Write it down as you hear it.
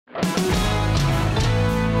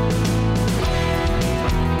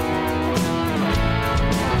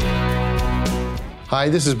Hi,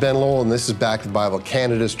 this is Ben Lowell, and this is Back to the Bible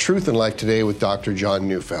Canada's Truth and Life Today with Dr. John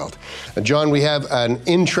Neufeld. John, we have an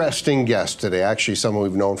interesting guest today, actually someone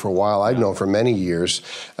we've known for a while. I've known for many years,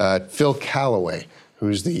 Phil Callaway,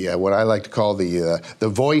 who's the what I like to call the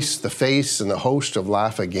voice, the face, and the host of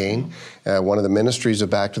Laugh Again, one of the ministries of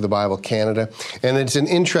Back to the Bible Canada. And it's an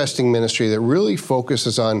interesting ministry that really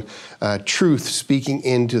focuses on truth, speaking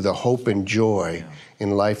into the hope and joy in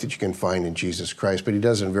life that you can find in Jesus Christ, but he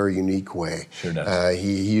does it in a very unique way. Sure does.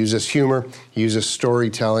 He uses humor, he uses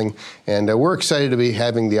storytelling, and we're excited to be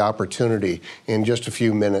having the opportunity in just a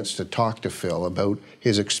few minutes to talk to Phil about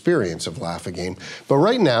his experience of Laugh Again. But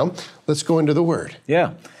right now, let's go into the Word.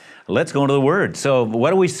 Yeah, let's go into the Word. So what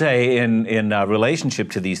do we say in relationship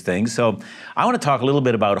to these things? So I want to talk a little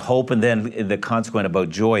bit about hope and then the consequent about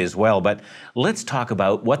joy as well, but let's talk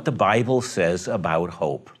about what the Bible says about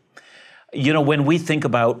hope. You know, when we think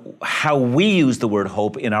about how we use the word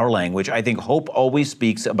hope in our language, I think hope always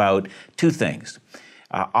speaks about two things.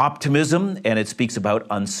 Optimism, and it speaks about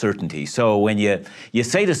uncertainty. So when you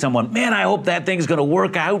say to someone, man, I hope that thing's going to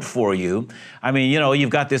work out for you, I mean, you know,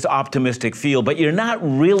 you've got this optimistic feel, but you're not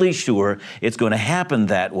really sure it's going to happen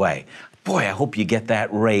that way. Boy, I hope you get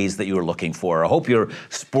that raise that you were looking for. I hope your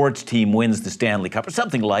sports team wins the Stanley Cup or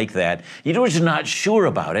something like that. You're just not sure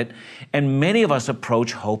about it. And many of us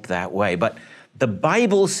approach hope that way. But the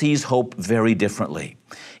Bible sees hope very differently.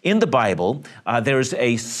 In the Bible, there's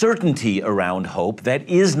a certainty around hope that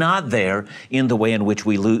is not there in the way in which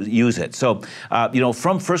we use it. So,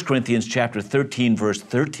 from 1 Corinthians chapter 13, verse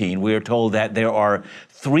 13, we are told that there are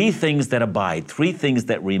three things that abide, three things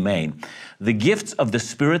that remain. The gifts of the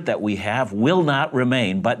Spirit that we have will not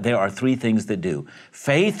remain, but there are three things that do.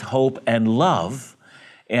 Faith, hope, and love,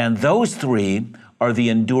 and those three are the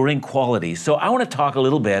enduring qualities. So I want to talk a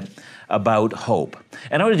little bit about hope.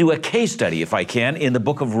 And I want to do a case study, if I can, in the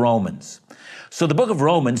book of Romans. So the book of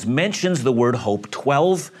Romans mentions the word hope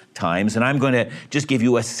 12 times, and I'm going to just give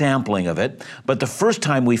you a sampling of it. But the first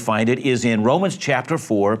time we find it is in Romans chapter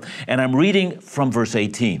 4, and I'm reading from verse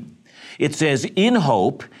 18. It says, in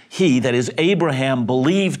hope, he, that is Abraham,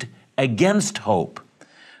 believed against hope,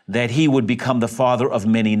 that he would become the father of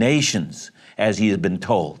many nations, as he had been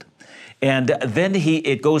told. And then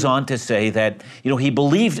it goes on to say that, he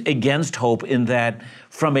believed against hope in that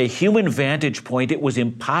from a human vantage point, it was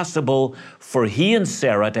impossible for he and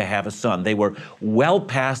Sarah to have a son. They were well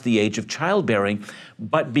past the age of childbearing,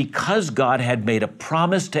 but because God had made a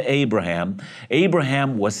promise to Abraham,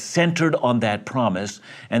 Abraham was centered on that promise,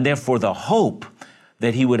 and therefore the hope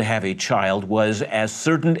that he would have a child was as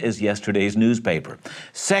certain as yesterday's newspaper.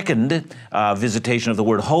 Second visitation of the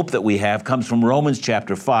word hope that we have comes from Romans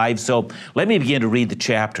chapter 5. So let me begin to read the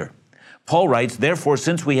chapter. Paul writes, therefore,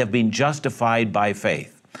 since we have been justified by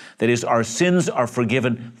faith, that is, our sins are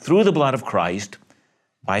forgiven through the blood of Christ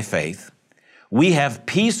by faith, we have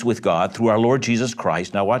peace with God through our Lord Jesus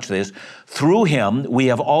Christ. Now watch this. Through him, we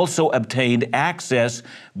have also obtained access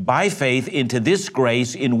by faith into this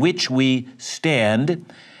grace in which we stand,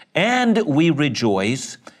 and we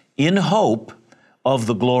rejoice in hope of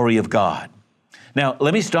the glory of God. Now,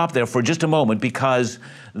 let me stop there for just a moment, because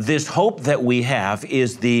this hope that we have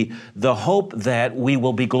is the hope that we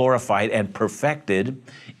will be glorified and perfected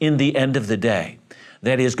in the end of the day.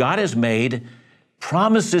 That is, God has made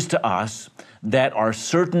promises to us that are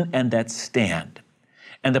certain and that stand.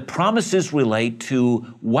 And the promises relate to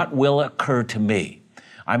what will occur to me.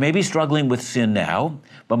 I may be struggling with sin now,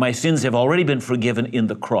 but my sins have already been forgiven in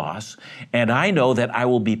the cross, and I know that I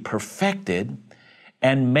will be perfected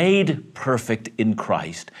and made perfect in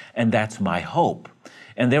Christ, and that's my hope.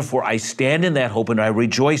 And therefore, I stand in that hope and I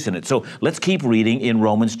rejoice in it. So let's keep reading in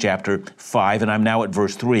Romans chapter 5, and I'm now at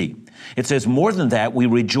verse 3. It says, more than that, we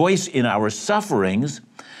rejoice in our sufferings,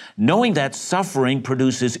 knowing that suffering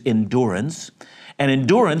produces endurance, and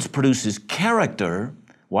endurance produces character.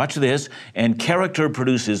 Watch this. And character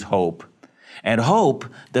produces hope. And hope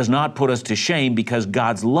does not put us to shame, because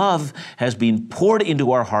God's love has been poured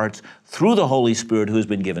into our hearts through the Holy Spirit who has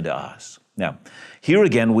been given to us. Now, here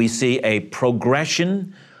again we see a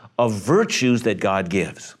progression of virtues that God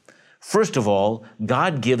gives. First of all,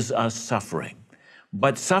 God gives us suffering.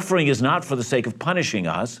 But suffering is not for the sake of punishing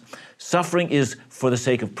us. Suffering is for the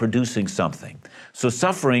sake of producing something. So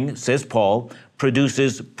suffering, says Paul,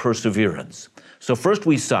 produces perseverance. So first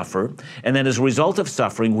we suffer, and then as a result of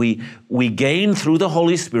suffering, we gain through the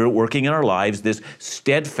Holy Spirit working in our lives this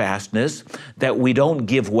steadfastness that we don't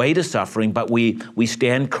give way to suffering, but we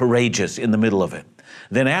stand courageous in the middle of it.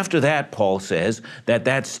 Then after that, Paul says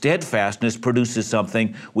that steadfastness produces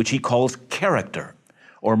something which he calls character,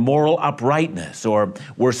 or moral uprightness, or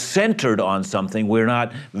we're centered on something. We're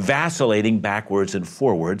not vacillating backwards and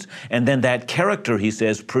forwards. And then that character, he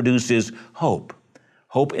says, produces hope.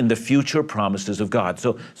 Hope in the future promises of God.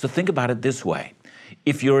 So think about it this way.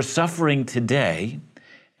 If you're suffering today,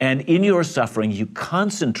 and in your suffering you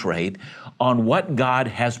concentrate on what God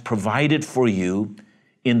has provided for you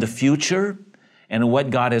in the future and what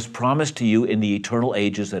God has promised to you in the eternal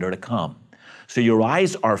ages that are to come. So your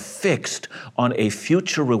eyes are fixed on a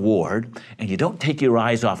future reward, and you don't take your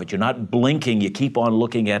eyes off it. You're not blinking. You keep on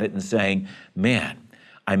looking at it and saying, man,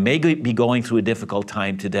 I may be going through a difficult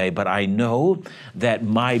time today, but I know that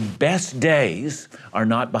my best days are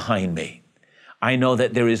not behind me. I know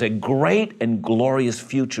that there is a great and glorious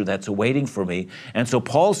future that's awaiting for me. And so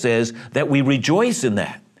Paul says that we rejoice in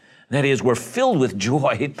that. That is, we're filled with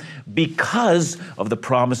joy because of the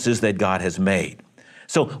promises that God has made.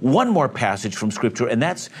 So one more passage from Scripture, and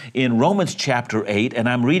that's in Romans chapter 8, and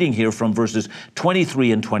I'm reading here from verses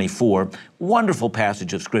 23 and 24. Wonderful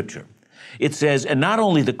passage of Scripture. It says, and not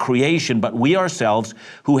only the creation, but we ourselves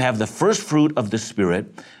who have the first fruit of the Spirit,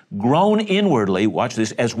 groan inwardly, watch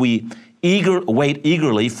this, as we wait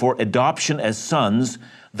eagerly for adoption as sons,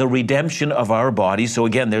 the redemption of our bodies. So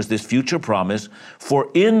again, there's this future promise.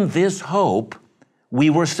 For in this hope we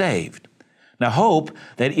were saved. Now, hope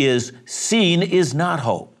that is seen is not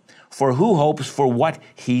hope. For who hopes for what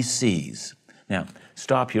he sees? Now,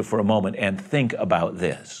 stop here for a moment and think about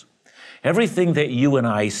this. Everything that you and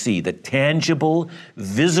I see, the tangible,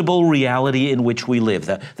 visible reality in which we live,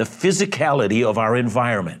 the physicality of our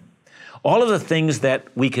environment, all of the things that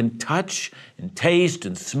we can touch and taste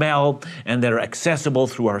and smell and that are accessible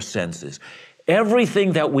through our senses,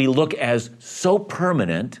 everything that we look as so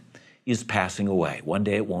permanent is passing away. One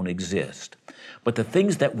day it won't exist. But the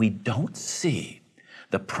things that we don't see,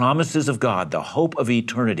 the promises of God, the hope of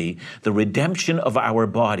eternity, the redemption of our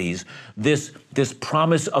bodies, this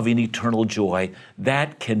promise of an eternal joy,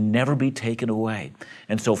 that can never be taken away.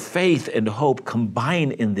 And so faith and hope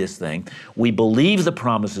combine in this thing. We believe the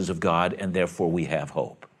promises of God, and therefore we have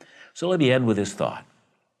hope. So let me end with this thought.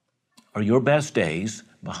 Are your best days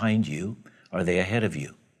behind you? Are they ahead of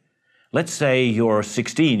you? Let's say you're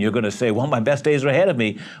 16. You're going to say, well, my best days are ahead of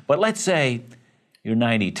me. But let's say you're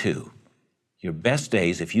 92. Your best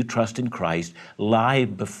days, if you trust in Christ, lie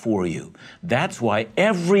before you. That's why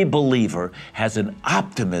every believer has an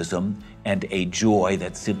optimism and a joy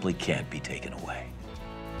that simply can't be taken away.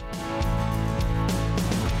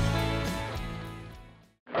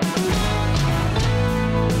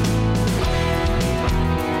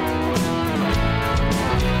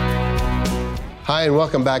 Hi, and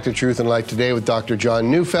welcome back to Truth and Life Today with Dr.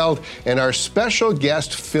 John Neufeld and our special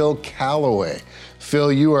guest, Phil Callaway.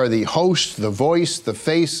 Phil, you are the host, the voice, the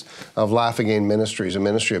face of Laugh Again Ministries, a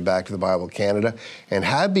ministry of Back to the Bible Canada, and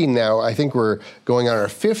have been now, I think we're going on our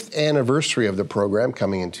 5th anniversary of the program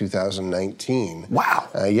coming in 2019. Wow.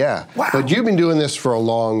 Yeah. Wow. But you've been doing this for a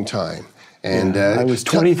long time. And I was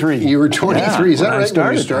 23. You were 23, yeah, is that right?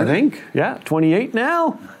 When you started? I think. Yeah, 28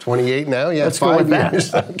 now. 28 now? Yeah, Let's go with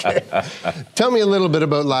years. that. Okay. Tell me a little bit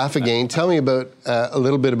about Laugh Again. Tell me about a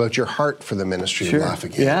little bit about your heart for the ministry of Laugh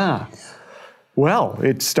Again. Yeah. Well,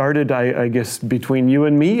 it started, I guess, between you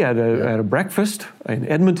and me at a breakfast in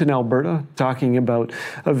Edmonton, Alberta, talking about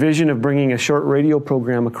a vision of bringing a short radio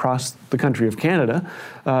program across the country of Canada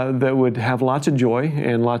that would have lots of joy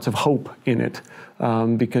and lots of hope in it.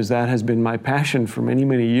 Because that has been my passion for many,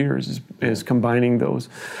 many years, is combining those.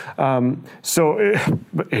 So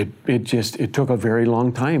it took a very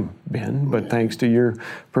long time, Ben, but thanks to your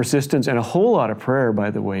persistence and a whole lot of prayer,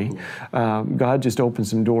 by the way, God just opened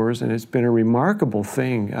some doors, and it's been a remarkable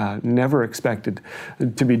thing. Never expected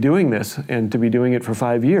to be doing this and to be doing it for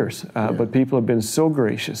 5 years, but people have been so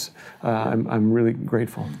gracious. I'm really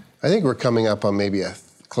grateful. I think we're coming up on maybe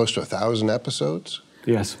close to 1,000 episodes.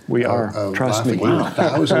 Yes, we are. Trust me. Wow.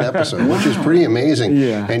 1,000 episodes, which is pretty amazing.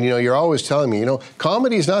 Yeah. And, you're always telling me,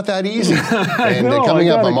 comedy is not that easy. And coming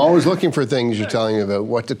up, I'm always looking for things you're telling me about,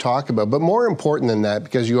 what to talk about. But more important than that,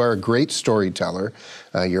 because you are a great storyteller,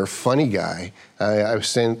 you're a funny guy. I was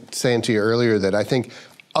saying to you earlier that I think,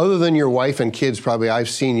 other than your wife and kids, probably I've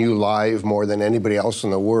seen you live more than anybody else in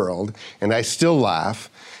the world, and I still laugh.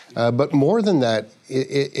 But more than that,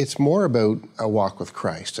 it's more about a walk with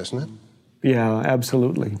Christ, isn't it? Yeah,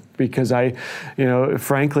 absolutely. Because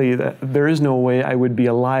frankly, there is no way I would be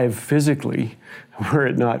alive physically were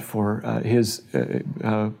it not for His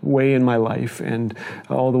way in my life and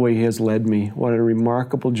all the way He has led me. What a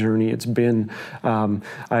remarkable journey it's been.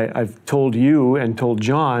 I've told you and told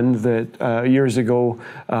John that years ago,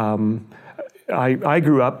 I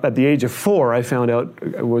grew up at the age of 4. I found out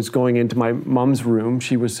I was going into my mom's room.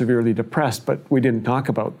 She was severely depressed, but we didn't talk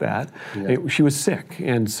about that. Yeah. She was sick,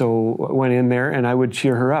 and so I went in there and I would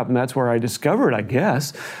cheer her up. And that's where I discovered, I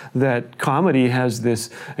guess, that comedy has this,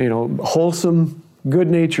 wholesome,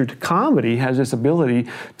 good-natured comedy has this ability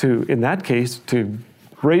to, in that case, to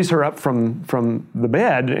raise her up from the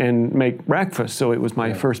bed and make breakfast. So it was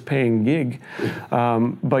my first paying gig.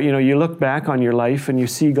 But you look back on your life and you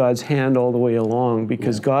see God's hand all the way along,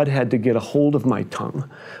 because God had to get a hold of my tongue.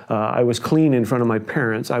 I was clean in front of my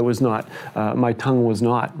parents. I was not. My tongue was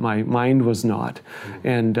not. My mind was not.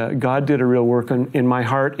 And God did a real work in my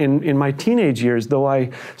heart in my teenage years, though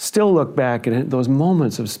I still look back at those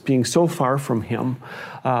moments of being so far from Him.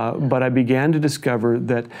 But I began to discover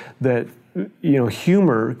that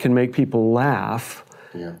humor can make people laugh,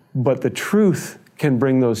 but the truth can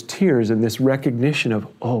bring those tears and this recognition of,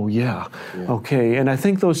 okay. And I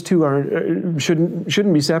think those two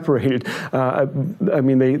shouldn't be separated.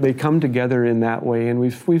 They come together in that way, and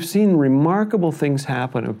we've seen remarkable things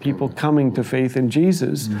happen of people coming to faith in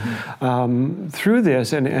Jesus through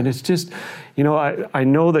this, and it's just, I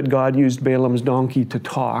know that God used Balaam's donkey to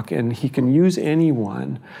talk, and He can use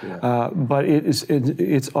anyone, but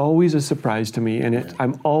it's always a surprise to me, and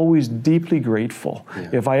I'm always deeply grateful.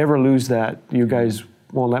 If I ever lose that, you guys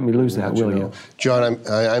won't let me lose that, will you? John,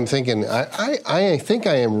 I'm thinking, I think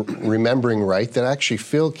I am remembering right that actually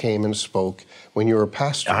Phil came and spoke when you were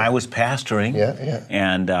pastoring. I was pastoring,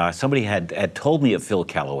 and somebody had told me of Phil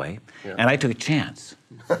Callaway, and I took a chance.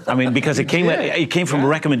 Because it came from a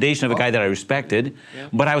recommendation of a guy that I respected,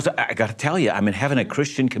 but I got to tell you, having a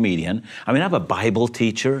Christian comedian, I'm a Bible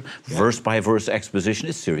teacher, verse-by-verse exposition,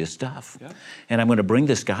 it's serious stuff. And I'm going to bring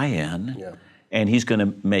this guy in, and he's going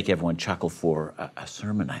to make everyone chuckle for a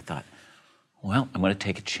sermon. I thought, well, I'm going to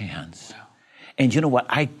take a chance. And you know what?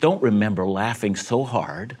 I don't remember laughing so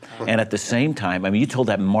hard. And at the same time, you told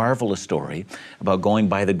that marvelous story about going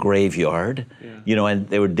by the graveyard, and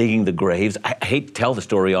they were digging the graves. I hate to tell the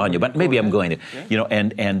story on you, but maybe I'm going to,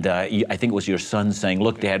 and I think it was your son saying,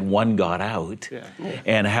 look, Dad, one got out.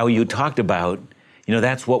 And how you talked about,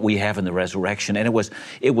 that's what we have in the resurrection. And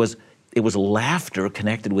it was laughter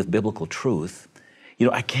connected with biblical truth.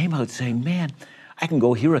 I came out saying, man, I can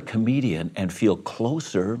go hear a comedian and feel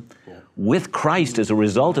closer with Christ as a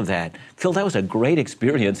result of that. Phil, that was a great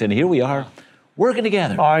experience, and here we are working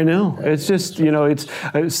together. I know. It's just,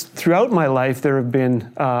 it's throughout my life there have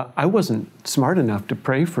been, I wasn't smart enough to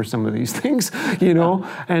pray for some of these things,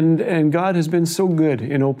 and God has been so good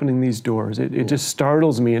in opening these doors. It just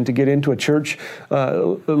startles me, and to get into a church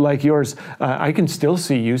like yours, I can still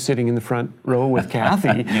see you sitting in the front row with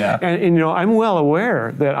Kathy, and I'm well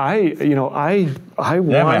aware that I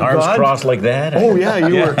want my arms God. Crossed like that. Oh yeah,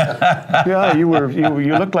 you were.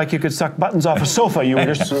 You looked like you could suck buttons off a sofa. You were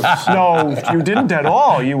just no, you didn't at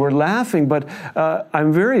all. You were laughing, but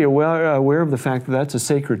I'm very aware of the fact that that's a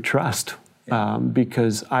sacred trust.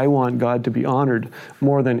 Because I want God to be honored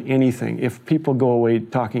more than anything. If people go away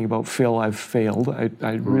talking about Phil, I've failed.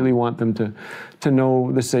 I really want them to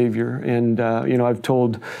know the Savior. And I've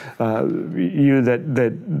told you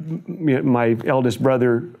that my eldest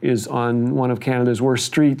brother is on one of Canada's worst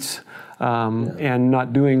streets. And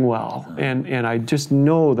not doing well. And I just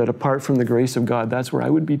know that apart from the grace of God, that's where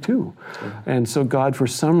I would be too. And so God, for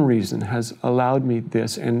some reason, has allowed me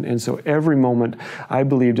this. And so every moment, I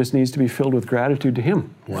believe, just needs to be filled with gratitude to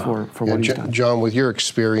Him for what He's done. John, with your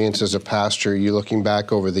experience as a pastor, you looking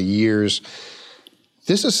back over the years,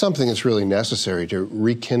 this is something that's really necessary to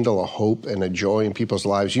rekindle a hope and a joy in people's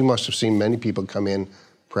lives. You must have seen many people come in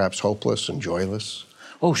perhaps hopeless and joyless.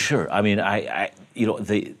 Oh, sure.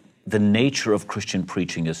 The nature of Christian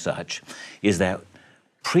preaching as such is that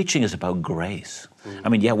preaching is about grace.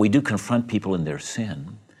 We do confront people in their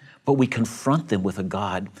sin, but we confront them with a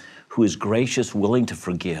God who is gracious, willing to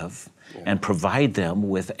forgive, and provide them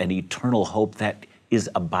with an eternal hope that is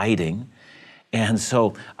abiding. And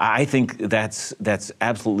so I think that's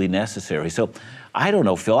absolutely necessary. So I don't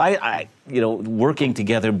know, Phil, working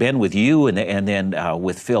together, Ben with you and then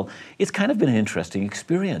with Phil, it's kind of been an interesting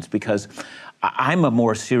experience because I'm a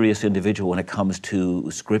more serious individual when it comes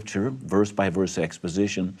to Scripture, verse-by-verse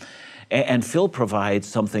exposition, and Phil provides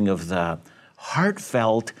something of the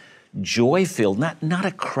heartfelt, joy-filled, not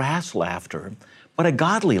a crass laughter, but a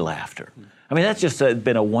godly laughter. That's just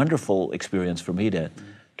been a wonderful experience for me to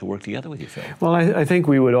work together with you, Phil. Well, I think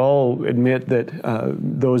we would all admit that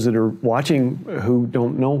those that are watching who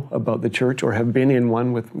don't know about the church or have been in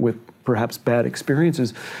one with perhaps bad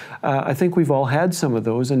experiences, I think we've all had some of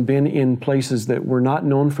those and been in places that were not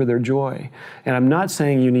known for their joy. And I'm not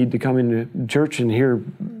saying you need to come into church and hear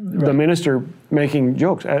the minister making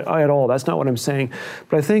jokes at all. That's not what I'm saying.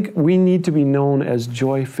 But I think we need to be known as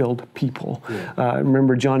joy-filled people. I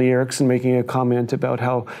remember Johnny Erickson making a comment about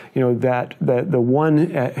how, that the one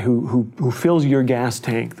who fills your gas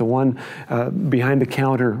tank, the one behind the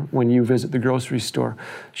counter when you visit the grocery store,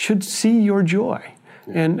 should see your joy.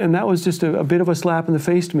 And that was just a bit of a slap in the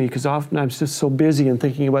face to me, because often I'm just so busy and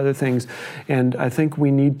thinking of other things. And I think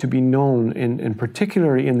we need to be known, and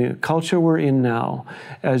particularly in the culture we're in now,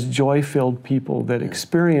 as joy-filled people that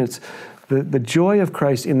experience the joy of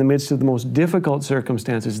Christ in the midst of the most difficult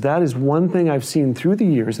circumstances. That is one thing I've seen through the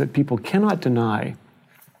years that people cannot deny,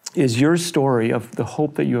 is your story of the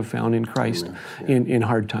hope that you have found in Christ in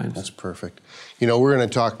hard times. That's perfect. We're going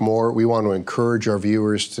to talk more. We want to encourage our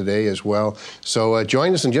viewers today as well. So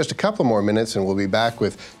join us in just a couple more minutes, and we'll be back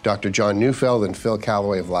with Dr. John Neufeld and Phil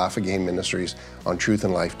Callaway of Laugh Again Ministries on Truth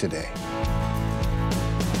and Life Today.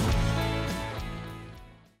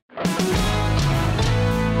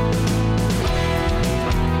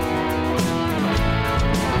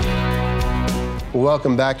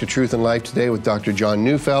 Welcome back to Truth and Life Today with Dr. John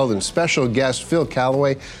Neufeld and special guest Phil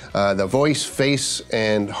Callaway, the voice, face,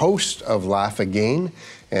 and host of Laugh Again.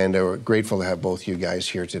 And we're grateful to have both you guys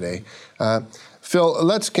here today. Phil,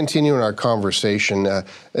 let's continue in our conversation.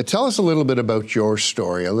 Tell us a little bit about your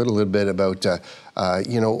story, a little bit about,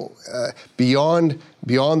 beyond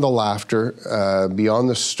the laughter, beyond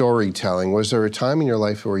the storytelling. Was there a time in your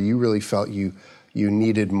life where you really felt you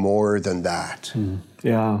needed more than that?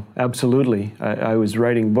 Yeah, absolutely. I was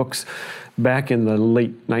writing books back in the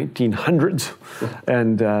late 1900s,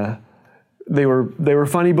 and they were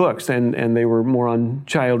funny books, and they were more on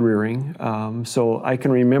child rearing. So I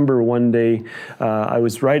can remember one day I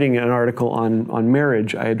was writing an article on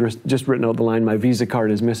marriage. I had just written out the line, "My Visa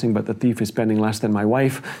card is missing, but the thief is spending less than my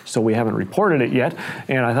wife, so we haven't reported it yet."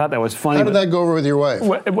 And I thought that was funny. How did that go over with your wife?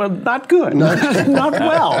 Well, not good. Not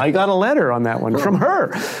well. I got a letter on that one from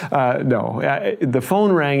her. The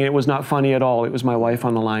phone rang, and it was not funny at all. It was my wife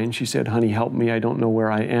on the line. She said, "Honey, help me. I don't know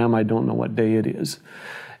where I am. I don't know what day it is."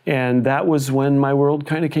 And that was when my world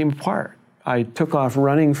kind of came apart. I took off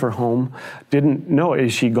running for home, didn't know,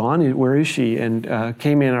 is she gone? Where is she? And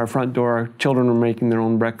came in our front door. Our children were making their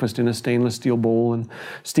own breakfast in a stainless steel bowl. And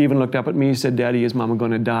Stephen looked up at me and said, "Daddy, is Mama going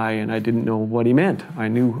to die?" And I didn't know what he meant. I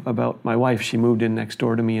knew about my wife. She moved in next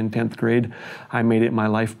door to me in 10th grade. I made it my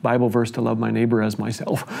life Bible verse to love my neighbor as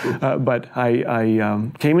myself. But I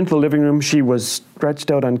came into the living room. She was stretched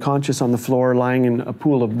out unconscious on the floor, lying in a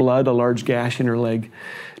pool of blood, a large gash in her leg.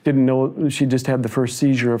 Didn't know she just had the first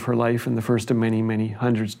seizure of her life and the first of many, many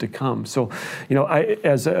hundreds to come. So,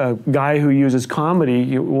 as a guy who uses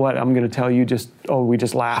comedy, I'm going to tell you we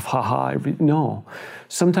just laugh, ha. No.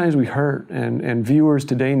 Sometimes we hurt, and viewers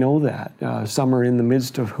today know that. Some are in the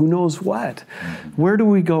midst of who knows what. Where do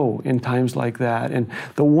we go in times like that? And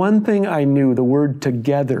the one thing I knew, the word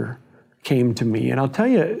together came to me. And I'll tell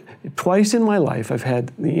you, twice in my life I've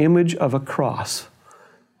had the image of a cross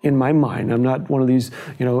in my mind. I'm not one of these,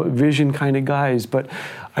 vision kind of guys, but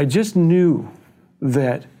I just knew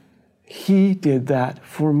that He did that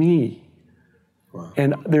for me. Wow.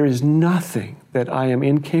 And there is nothing that I am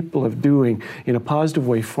incapable of doing in a positive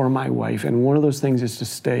way for my wife. And one of those things is to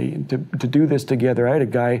stay, to do this together. I had a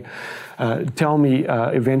guy tell me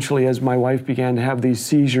eventually, as my wife began to have these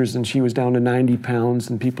seizures and she was down to 90 pounds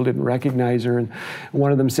and people didn't recognize her. And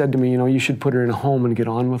one of them said to me, you should put her in a home and get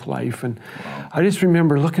on with life. And wow. I just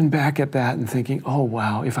remember looking back at that and thinking, oh,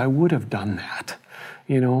 wow, if I would have done that.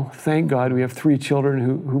 Thank God we have 3 children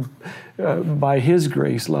who by His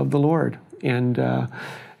grace, love the Lord. And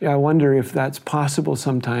I wonder if that's possible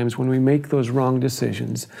sometimes when we make those wrong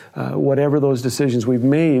decisions. Whatever those decisions we've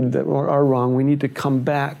made that are wrong, we need to come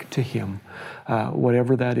back to Him,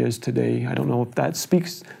 whatever that is today. I don't know if that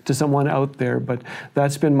speaks to someone out there, but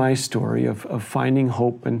that's been my story of finding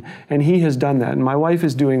hope, and He has done that. And my wife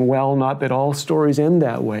is doing well, not that all stories end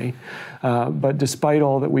that way, but despite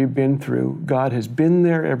all that we've been through, God has been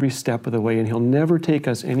there every step of the way, and He'll never take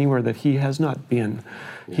us anywhere that He has not been.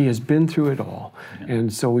 Yeah. He has been through it all,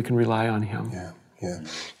 and so we can rely on Him. Yeah. Yeah.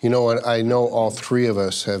 You know what? I know all 3 of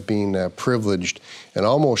us have been privileged and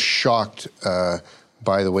almost shocked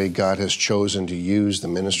by the way God has chosen to use the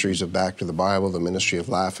ministries of Back to the Bible, the ministry of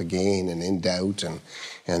Laugh Again and In Doubt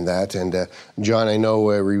and that. And John, I know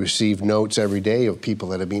we receive notes every day of people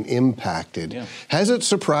that have been impacted. Yeah. Has it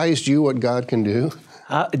surprised you what God can do?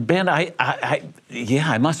 Ben,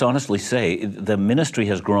 I must honestly say the ministry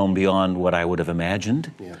has grown beyond what I would have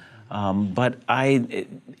imagined. Yeah. But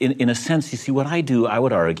in a sense, you see, what I do, I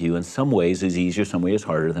would argue, in some ways is easier, some ways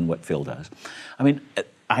harder than what Phil does. I mean,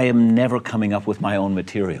 I am never coming up with my own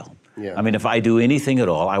material. Yeah. I mean, if I do anything at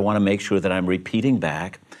all, I want to make sure that I'm repeating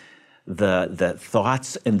back the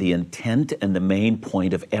thoughts and the intent and the main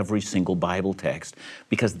point of every single Bible text,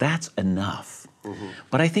 because that's enough.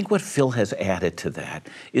 But I think what Phil has added to that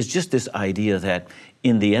is just this idea that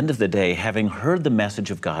in the end of the day, having heard the message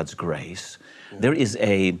of God's grace, there is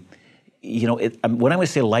a, when I would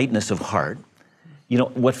say lightness of heart,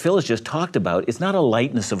 what Phil has just talked about, it's not a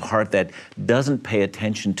lightness of heart that doesn't pay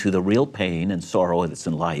attention to the real pain and sorrow that's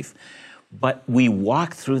in life, but we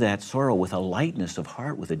walk through that sorrow with a lightness of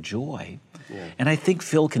heart, with a joy. Yeah. And I think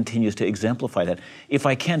Phil continues to exemplify that. If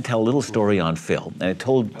I can tell a little story on Phil, and I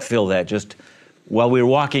told Phil that just while we were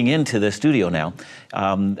walking into the studio now,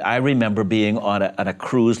 I remember being on a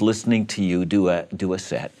cruise listening to you do a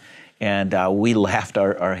set. And we laughed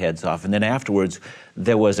our heads off. And then afterwards,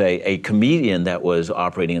 there was a comedian that was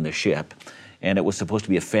operating in the ship. And it was supposed to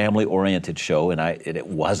be a family-oriented show, and it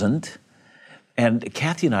wasn't. And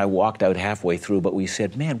Kathy and I walked out halfway through, but we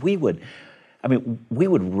said, man, we would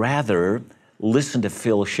rather listen to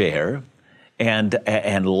Phil share and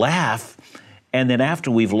laugh. And then after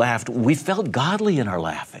we've laughed, we felt godly in our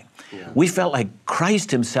laughing. Yeah. We felt like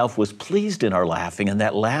Christ himself was pleased in our laughing, and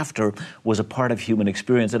that laughter was a part of human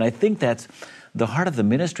experience. And I think that's the heart of the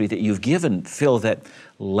ministry that you've given, Phil, that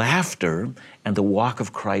laughter and the walk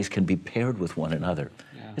of Christ can be paired with one another.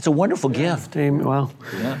 Yeah. It's a wonderful gift. Well,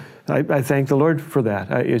 yeah. I thank the Lord for that.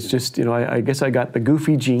 It's just, I guess I got the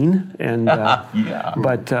goofy gene, and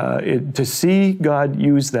but to see God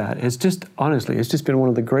use that, it's just, honestly, it's just been one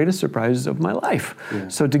of the greatest surprises of my life. Yeah.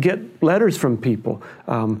 So to get letters from people,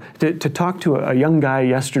 to talk to a young guy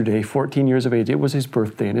yesterday, 14 years of age, it was his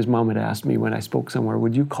birthday, and his mom had asked me when I spoke somewhere,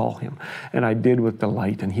 would you call him? And I did with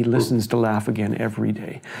delight, and he listens to Laugh Again every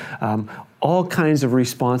day. All kinds of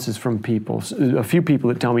responses from people. A few people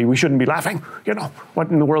that tell me we shouldn't be laughing. What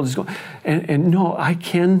in the world is going on? And no, I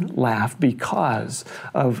can laugh because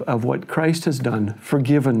of what Christ has done,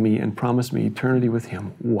 forgiven me and promised me eternity with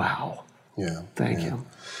him. Wow. Yeah. Thank him.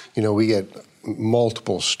 We get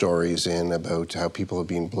multiple stories in about how people have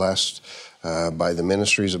been blessed by the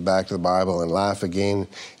ministries of Back to the Bible and Laugh Again.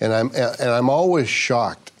 And I'm always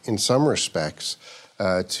shocked in some respects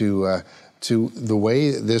to the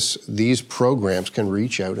way these programs can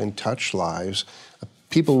reach out and touch lives,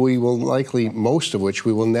 people we will likely, most of which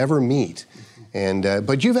we will never meet. And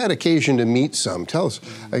but you've had occasion to meet some. Tell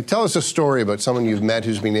us a story about someone you've met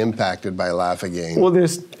who's been impacted by Laugh Again. Well,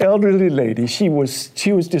 this elderly lady, she was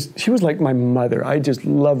like my mother. I just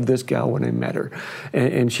loved this gal when I met her,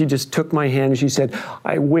 and she just took my hand and she said,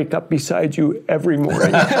 "I wake up beside you every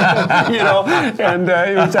morning," And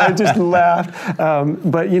I just laughed.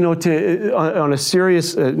 But on a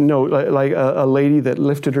serious note, like a lady that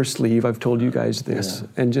lifted her sleeve. I've told you guys this,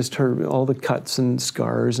 and just all the cuts and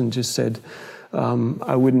scars, and just said,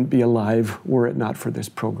 I wouldn't be alive were it not for this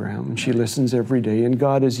program. And she listens every day. And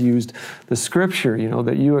God has used the scripture,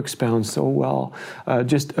 that you expound so well,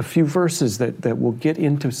 just a few verses that will get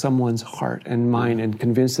into someone's heart and mind and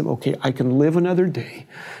convince them, okay, I can live another day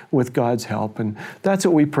with God's help. And that's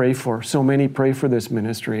what we pray for. So many pray for this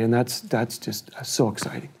ministry, and that's just so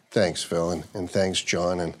exciting. Thanks, Phil, and thanks,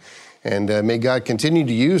 John. And may God continue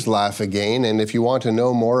to use Laugh Again. And if you want to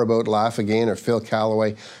know more about Laugh Again or Phil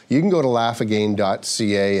Callaway, you can go to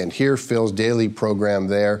laughagain.ca and hear Phil's daily program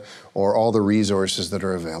there, or all the resources that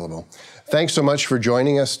are available. Thanks so much for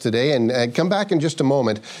joining us today. And come back in just a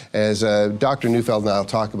moment as Dr. Neufeld and I will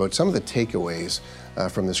talk about some of the takeaways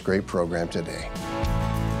from this great program today.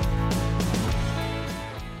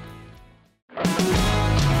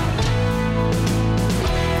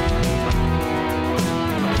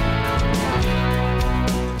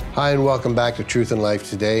 Hi, and welcome back to Truth and Life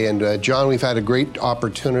Today. And John, we've had a great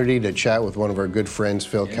opportunity to chat with one of our good friends,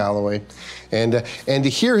 Phil Callaway, and to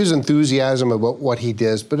hear his enthusiasm about what he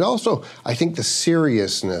does, but also, I think, the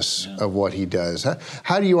seriousness of what he does.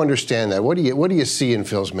 How do you understand that? What do you see in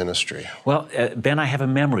Phil's ministry? Well, Ben, I have a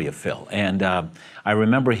memory of Phil, and I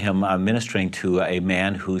remember him ministering to a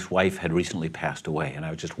man whose wife had recently passed away, and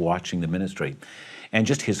I was just watching the ministry, and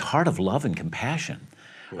just his heart of love and compassion.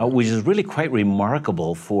 Which is really quite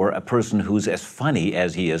remarkable for a person who's as funny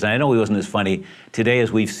as he is. And I know he wasn't as funny today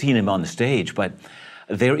as we've seen him on the stage, but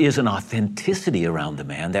there is an authenticity around the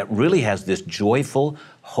man that really has this joyful,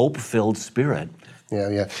 hope-filled spirit.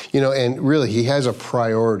 Yeah. And really, he has a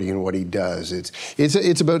priority in what he does.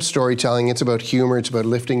 It's about storytelling, it's about humor, it's about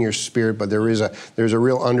lifting your spirit, but there's a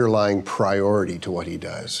real underlying priority to what he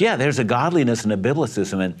does. Yeah, there's a godliness and a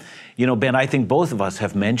biblicism. And, Ben, I think both of us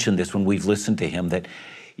have mentioned this when we've listened to him, that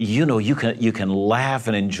you know, you can laugh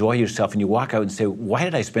and enjoy yourself, and you walk out and say, why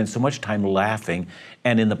did I spend so much time laughing?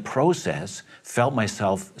 And in the process, felt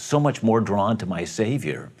myself so much more drawn to my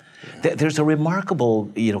Savior. Yeah. There's a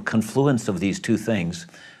remarkable, you know, confluence of these two things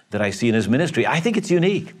that I see in his ministry. I think it's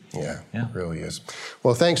unique. Yeah, it really is.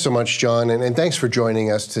 Well, thanks so much, John, and thanks for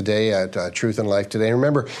joining us today at Truth and Life Today. And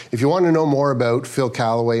remember, if you want to know more about Phil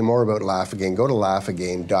Callaway, more about Laugh Again, go to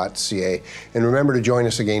laughagain.ca. And remember to join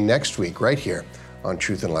us again next week right here on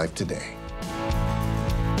Truth and Life Today.